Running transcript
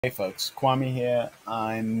Hey folks, Kwame here.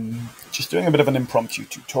 I'm just doing a bit of an impromptu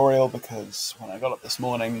tutorial because when I got up this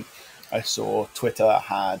morning, I saw Twitter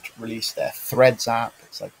had released their Threads app.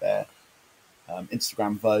 It's like their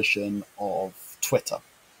Instagram version of Twitter.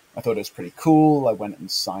 I thought it was pretty cool. I went and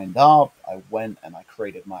signed up. I went and I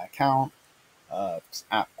created my account. It's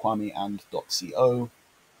at kwameand.co.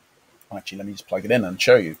 Actually, let me just plug it in and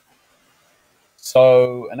show you.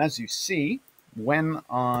 So, and as you see, when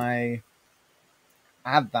I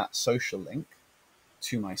add that social link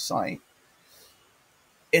to my site,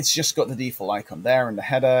 it's just got the default icon there in the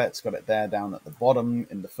header. It's got it there down at the bottom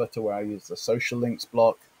in the footer where I use the social links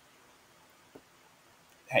block.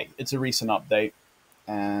 Hey, it's a recent update,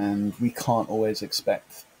 and we can't always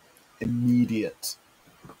expect immediate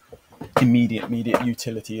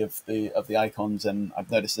utility of the icons. And I've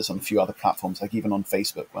noticed this on a few other platforms, like even on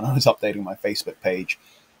Facebook. When I was updating my Facebook page,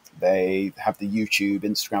 they have the YouTube,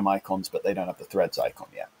 Instagram icons, but they don't have the Threads icon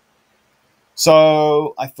yet.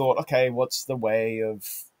 So I thought, okay, what's the way of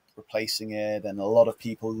replacing it? And a lot of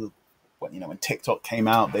people, when TikTok came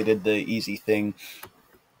out, they did the easy thing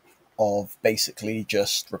of basically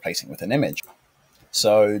just replacing with an image.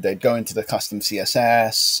 So they'd go into the custom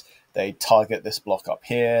CSS, they'd target this block up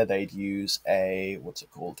here, they'd use a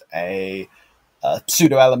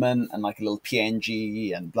pseudo element and like a little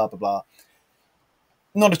PNG and blah, blah, blah.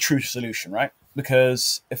 Not a true solution, right?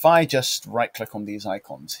 Because if I just right click on these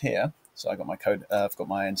icons here, so I got my code, I've got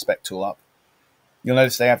my inspect tool up, you'll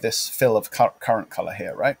notice they have this fill of current color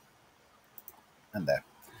here, right? And there.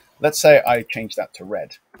 Let's say I change that to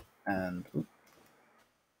red, and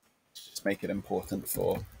just make it important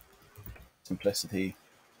for simplicity.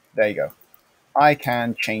 There you go. I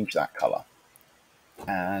can change that color,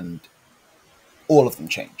 and all of them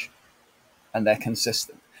change, and they're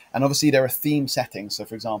consistent. And obviously there are theme settings. So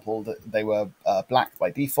for example, they were black by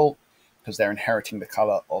default because they're inheriting the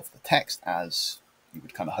color of the text, as you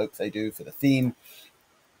would kind of hope they do for the theme.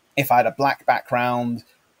 If I had a black background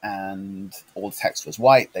and all the text was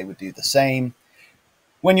white, they would do the same.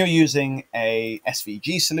 When you're using a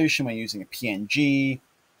SVG solution, when you're using a PNG,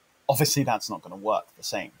 obviously that's not going to work the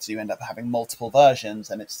same. So you end up having multiple versions,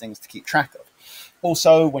 and it's things to keep track of.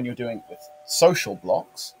 Also, when you're doing it with social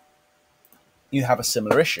blocks, you have a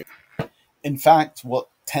similar issue. In fact, what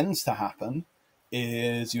tends to happen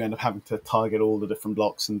is you end up having to target all the different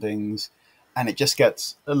blocks and things, and it just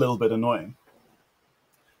gets a little bit annoying.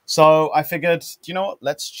 So I figured, you know what,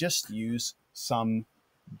 let's just use some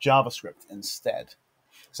JavaScript instead.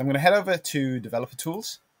 So I'm going to head over to Developer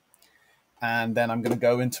Tools, and then I'm going to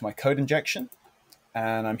go into my code injection,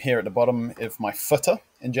 and I'm here at the bottom of my footer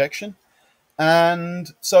injection. And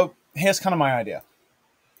so here's kind of my idea.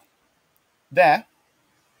 There,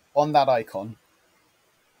 on that icon,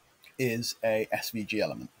 is a SVG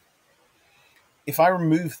element. If I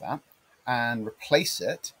remove that and replace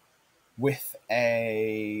it with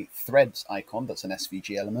a threads icon that's an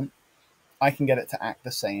SVG element, I can get it to act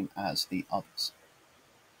the same as the others.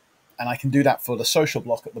 And I can do that for the social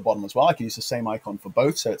block at the bottom as well. I can use the same icon for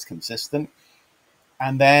both, so it's consistent.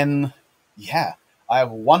 And then, yeah, I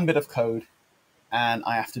have one bit of code and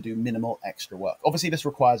I have to do minimal extra work. Obviously, this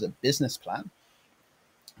requires a business plan,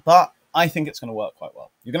 but I think it's going to work quite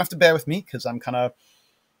well. You're going to have to bear with me because I'm kind of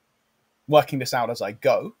working this out as I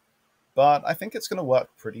go, but I think it's going to work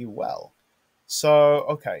pretty well. So,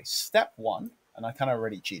 okay, step one, and I kind of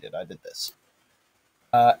already cheated. I did this.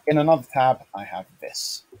 In another tab, I have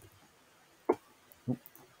this.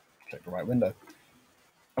 Click the right window.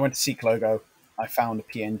 I went to Seek Logo. I found a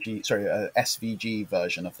SVG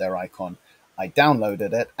version of their icon. I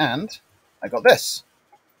downloaded it, and I got this.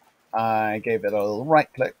 I gave it a little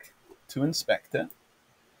right click to inspect it,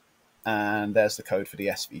 and there's the code for the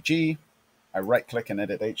SVG. I right click and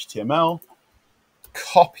edit HTML,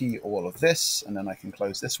 copy all of this, and then I can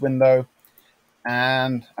close this window,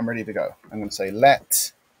 and I'm ready to go. I'm going to say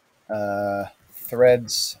let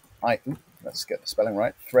threads, let's get the spelling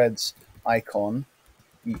right, threads icon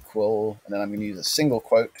equal, and then I'm going to use a single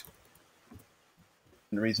quote.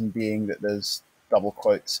 And the reason being that there's double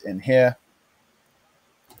quotes in here.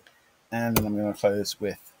 And then I'm going to close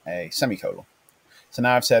with a semicolon. So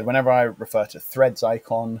now I've said whenever I refer to threads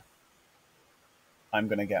icon, I'm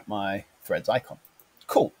going to get my threads icon.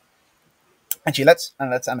 Cool. Actually, let's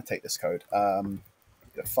annotate this code.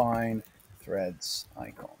 Define threads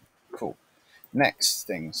icon. Cool. Next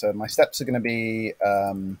thing. So my steps are going to be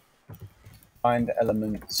find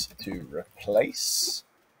elements to replace.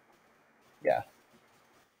 Yeah.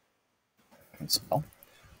 I can spell.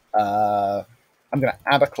 I'm going to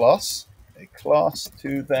add a class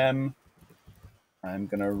to them. I'm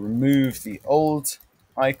going to remove the old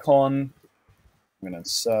icon, I'm going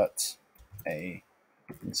to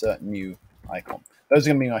insert new icon. Those are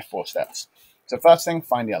going to be my 4 steps. So first thing,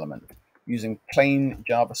 find the element using plain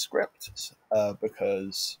JavaScript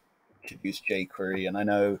because you could use jQuery, and I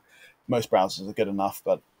know most browsers are good enough,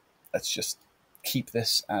 but let's just keep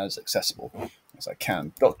this as accessible as I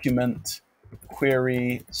can. Document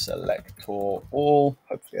query selector all.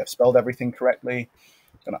 Hopefully I've spelled everything correctly.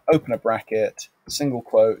 I'm going to open a bracket, single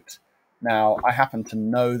quote. Now I happen to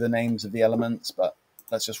know the names of the elements, but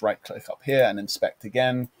let's just right click up here and inspect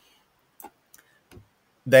again.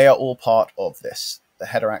 They are all part of this, the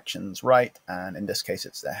header actions right, and in this case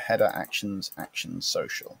it's the header actions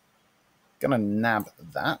social. Gonna nab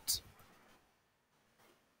that.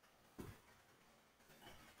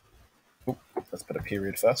 Ooh, let's put a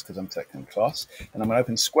period first because I'm selecting class. And I'm going to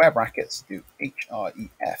open square brackets, do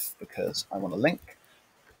href because I want a link.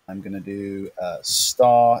 I'm going to do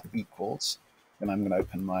star equals, and I'm going to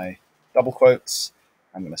open my double quotes.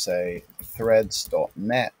 I'm going to say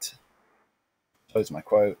threads.net, close my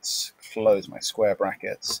quotes, close my square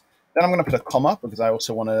brackets. Then I'm going to put a comma because I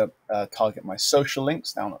also want to target my social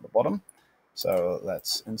links down at the bottom. So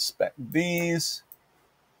let's inspect these.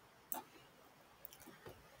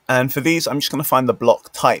 And for these, I'm just going to find the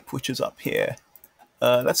block type, which is up here.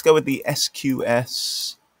 Let's go with the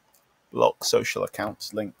SQS block social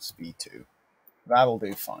accounts links v2. That'll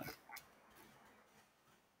do fine.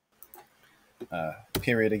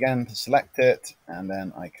 Period again to select it, and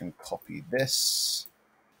then I can copy this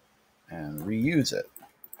and reuse it.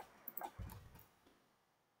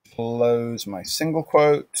 Close my single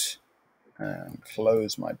quote and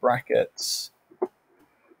close my brackets.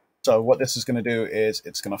 So what this is going to do is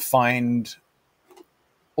it's going to find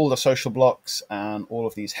all the social blocks and all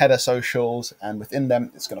of these header socials, and within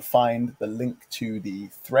them it's going to find the link to the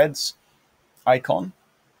threads icon,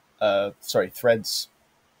 threads,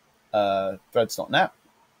 threads.net,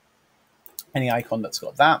 any icon that's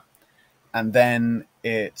got that, and then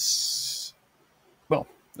it's, well,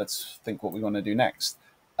 let's think what we want to do next.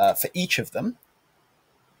 For each of them,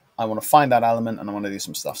 I want to find that element and I want to do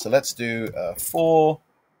some stuff. So let's do for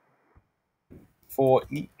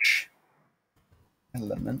each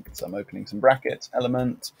element. So I'm opening some brackets,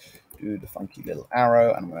 element, do the funky little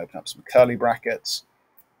arrow, and I'm going to open up some curly brackets.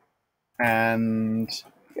 And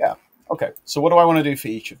yeah, okay. So what do I want to do for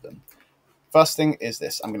each of them? First thing is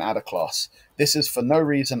this, I'm going to add a class. This is for no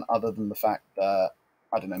reason other than the fact that,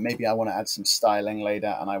 I don't know, maybe I want to add some styling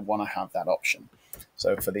later and I want to have that option.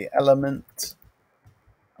 So for the element,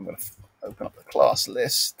 I'm going to open up the class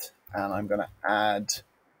list and I'm going to add,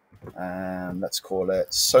 and let's call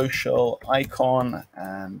it social icon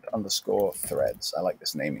and underscore threads. I like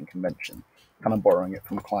this naming convention, kind of borrowing it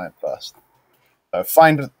from client first. So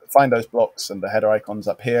find those blocks and the header icons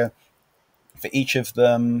up here. For each of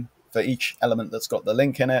them, for each element that's got the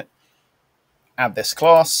link in it, add this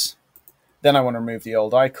class. Then I want to remove the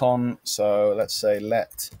old icon. So let's say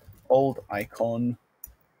let old icon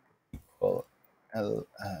equal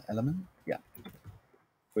element. Yeah.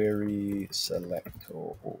 Query selector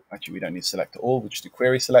all. Actually, we don't need selector all. We'll just do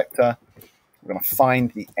query selector. We're going to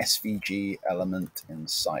find the SVG element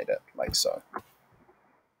inside it, like so.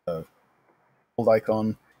 So old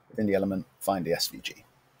icon within the element, find the SVG.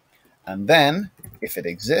 And then if it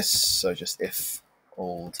exists, so just if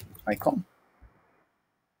old icon,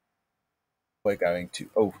 we're going to,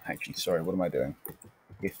 oh, actually, sorry, what am I doing?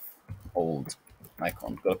 If old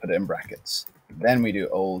icon, got to put it in brackets. Then we do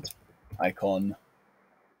old icon,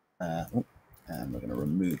 and we're going to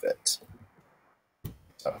remove it.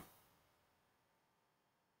 So,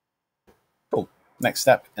 cool. Next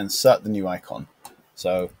step, insert the new icon.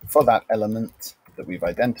 So for that element that we've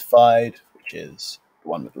identified, which is the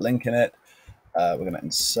one with the link in it, we're going to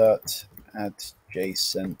insert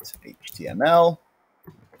adjacent HTML.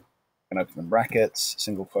 I'm going to open the brackets,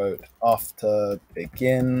 single quote, after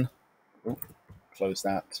begin, close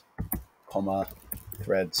that, comma,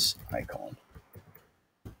 threads icon.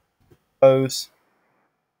 Close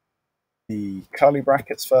the curly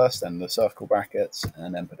brackets first, and the circle brackets,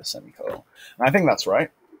 and then put a semicolon. And I think that's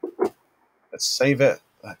right. Let's save it.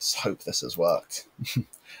 Let's hope this has worked.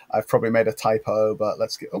 I've probably made a typo, but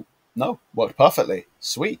let's get, oh, no, worked perfectly.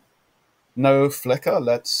 Sweet. No flicker.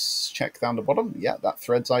 Let's check down the bottom. Yeah, that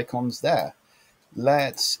threads icon's there.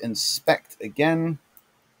 Let's inspect again.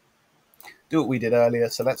 Do what we did earlier.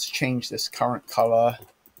 So let's change this current color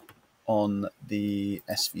on the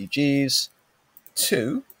SVGs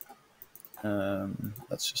to,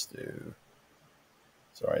 let's just do,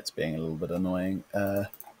 sorry, it's being a little bit annoying.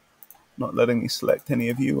 Not letting me select any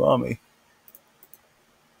of you, are me?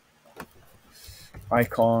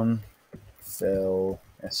 Icon, fill,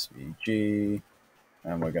 SVG,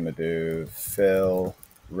 And we're going to do fill,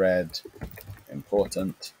 red,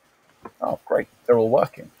 important. Oh, great. They're all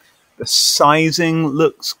working. The sizing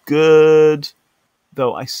looks good,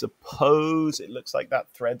 though I suppose it looks like that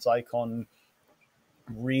threads icon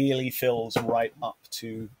really fills right up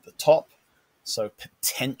to the top. So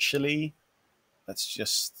potentially, let's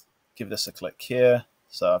just give this a click here.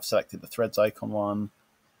 So I've selected the threads icon one.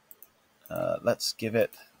 Let's give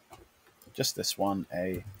it just this one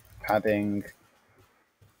a padding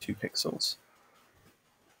 2 pixels.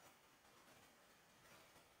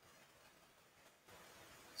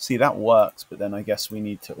 See, that works, but then I guess we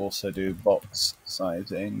need to also do box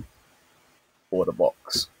sizing, border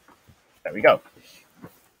box. There we go.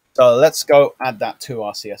 So let's go add that to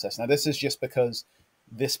our CSS. Now this is just because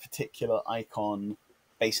this particular icon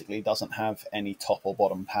basically doesn't have any top or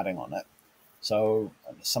bottom padding on it. So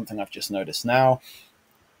something I've just noticed now.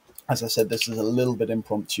 As I said, this is a little bit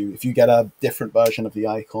impromptu. If you get a different version of the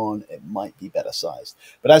icon, it might be better sized.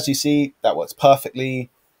 But as you see, that works perfectly.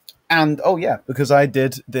 And oh yeah, because I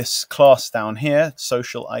did this class down here,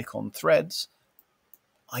 social icon threads,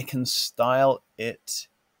 I can style it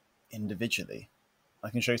individually. I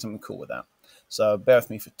can show you something cool with that. So bear with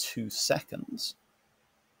me for 2 seconds.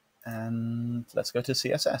 And let's go to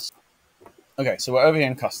CSS. Okay, so we're over here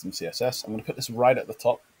in custom CSS. I'm going to put this right at the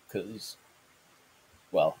top because,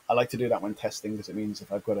 well, I like to do that when testing because it means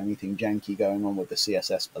if I've got anything janky going on with the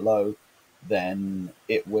CSS below, then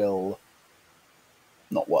it will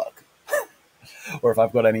not work. Or if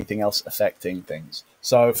I've got anything else affecting things.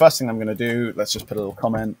 So first thing I'm going to do, let's just put a little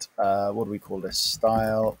comment. What do we call this?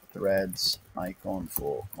 Style threads icon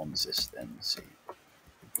for consistency.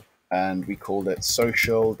 And we called it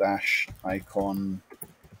social dash icon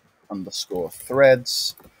underscore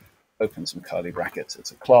threads. Open some curly brackets.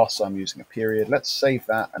 It's a class, so I'm using a period. Let's save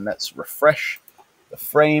that and let's refresh the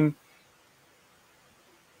frame.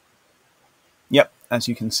 Yep, as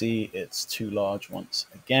you can see, it's too large once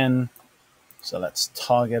again. So let's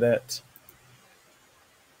target it.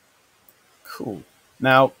 Cool.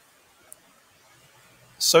 Now,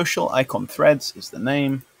 social icon threads is the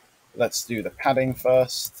name. Let's do the padding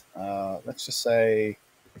first. Let's just say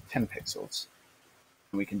 10 pixels.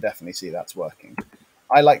 We can definitely see that's working.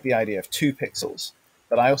 I like the idea of 2 pixels,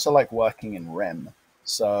 but I also like working in rem.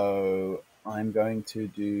 So I'm going to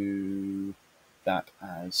do that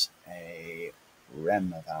as a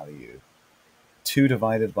rem value. 2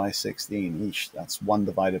 divided by 16 each. That's 1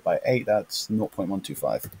 divided by 8. That's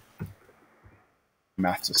 0.125.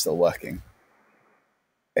 Maths are still working.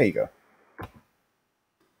 There you go.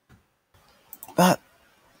 That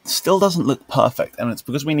still doesn't look perfect, and it's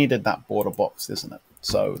because we needed that border box, isn't it?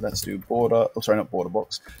 So let's do border, oh sorry, not border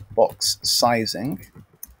box, box sizing,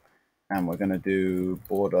 and we're going to do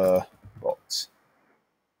border box.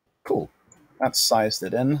 Cool. That's sized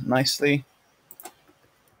it in nicely.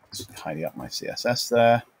 Let's tidy up my CSS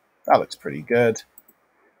there. That looks pretty good.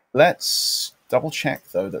 Let's double check,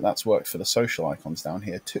 though, that that's worked for the social icons down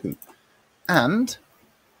here, too. And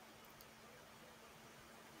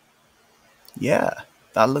yeah,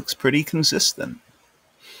 that looks pretty consistent.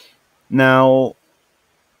 Now,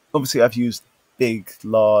 obviously, I've used big,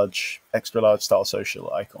 large, extra large style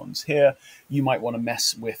social icons here. You might want to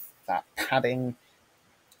mess with that padding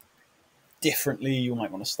differently. You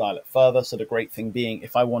might want to style it further. So the great thing being,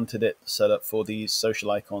 if I wanted it set up for these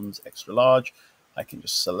social icons extra large, I can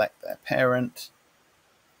just select their parent,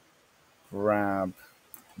 grab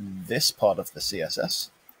this part of the CSS,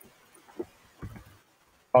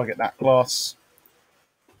 target that class,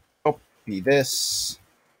 copy this,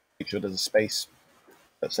 make sure there's a space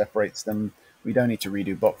that separates them. We don't need to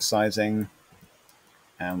redo box sizing.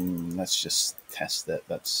 And let's just test it.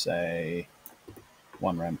 Let's say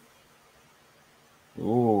 1 rem.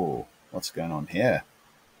 Ooh, what's going on here?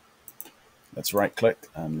 Let's right click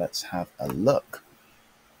and let's have a look.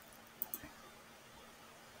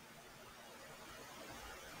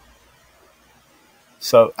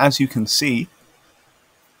 So as you can see,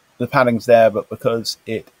 the padding's there, but because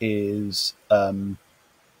it is, one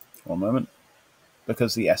moment,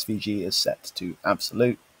 because the SVG is set to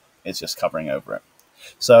absolute, it's just covering over it.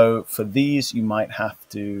 So for these, you might have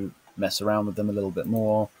to mess around with them a little bit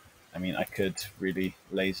more. I mean, I could really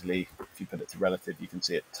lazily, if you put it to relative, you can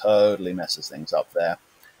see it totally messes things up there.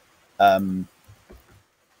 You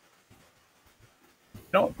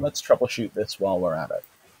know, let's troubleshoot this while we're at it.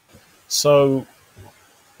 So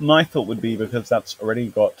my thought would be, because that's already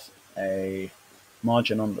got a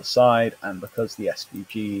margin on the side, and because the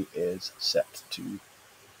SVG is set to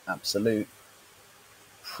absolute,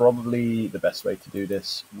 probably the best way to do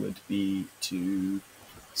this would be to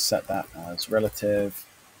set that as relative.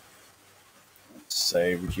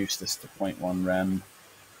 say reduce this to 0.1 rem.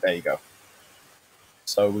 There you go.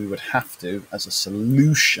 So we would have to, as a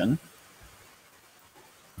solution,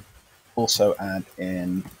 also add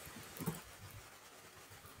in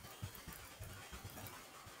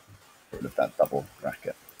rid of that double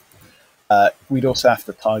bracket. We'd also have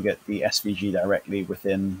to target the SVG directly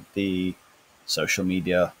within the social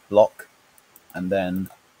media block, and then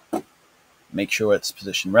make sure it's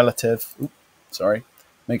position relative.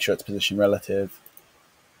 Make sure it's position relative,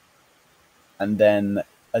 and then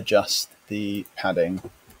adjust the padding,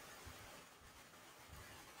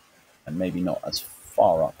 and maybe not as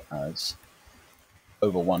far up as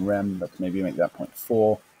over 1 rem, but maybe make that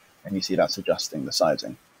 0.4, and you see that's adjusting the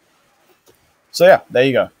sizing. So yeah, there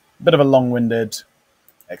you go. A bit of a long-winded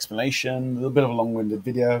explanation, a little bit of a long-winded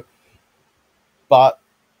video, but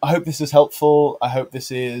I hope this is helpful. I hope this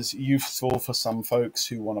is useful for some folks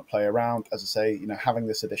who want to play around. As I say, having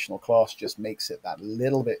this additional class just makes it that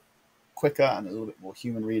little bit quicker and a little bit more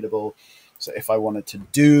human readable. So if I wanted to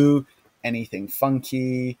do anything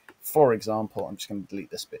funky, for example, I'm just going to delete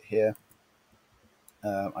this bit here.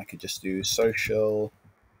 I could just do social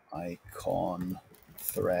icon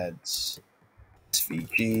threads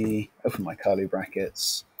SVG, open my curly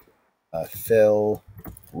brackets, fill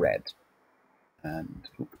red, and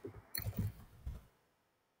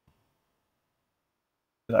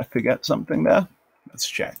did I forget something there? Let's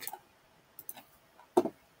check.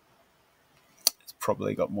 It's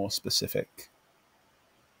probably got more specific.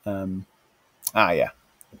 Yeah,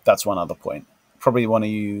 that's one other point. Probably want to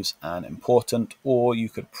use an important, or you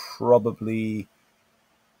could probably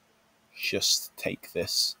just take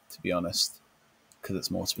this, to be honest, because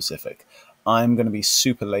it's more specific. I'm going to be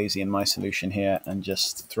super lazy in my solution here and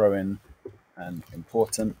just throw in an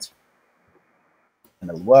important, and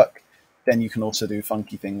it'll work. Then you can also do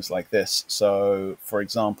funky things like this. So, for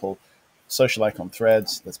example, social icon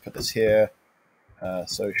threads. Let's put this here.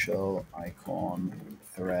 Social icon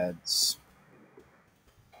threads,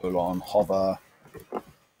 hover.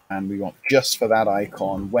 And we want just for that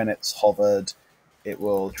icon, when it's hovered, it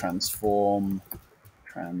will translate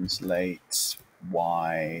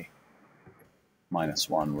y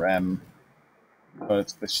 -1 rem.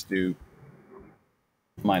 Let's do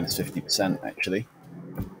minus 50% actually.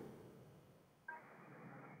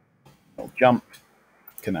 I'll jump.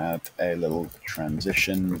 Can add a little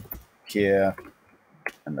transition here,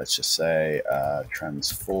 and let's just say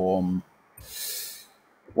transform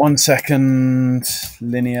 1 second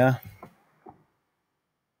linear.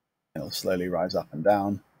 It'll slowly rise up and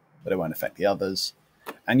down, but it won't affect the others.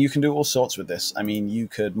 And you can do all sorts with this. I mean, you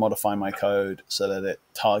could modify my code so that it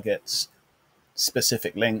targets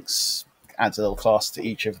specific links, adds a little class to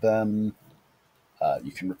each of them.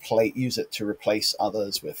 You can use it to replace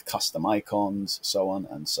others with custom icons, so on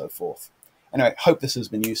and so forth. Anyway, hope this has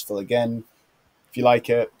been useful. Again, if you like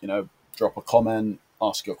it, drop a comment,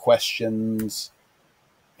 ask your questions,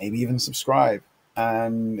 maybe even subscribe.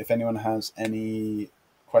 And if anyone has any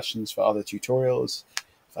questions for other tutorials,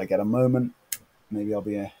 if I get a moment, maybe I'll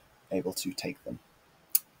be able to take them.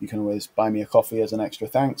 You can always buy me a coffee as an extra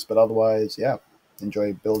thanks, but otherwise, yeah,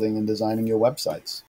 enjoy building and designing your websites.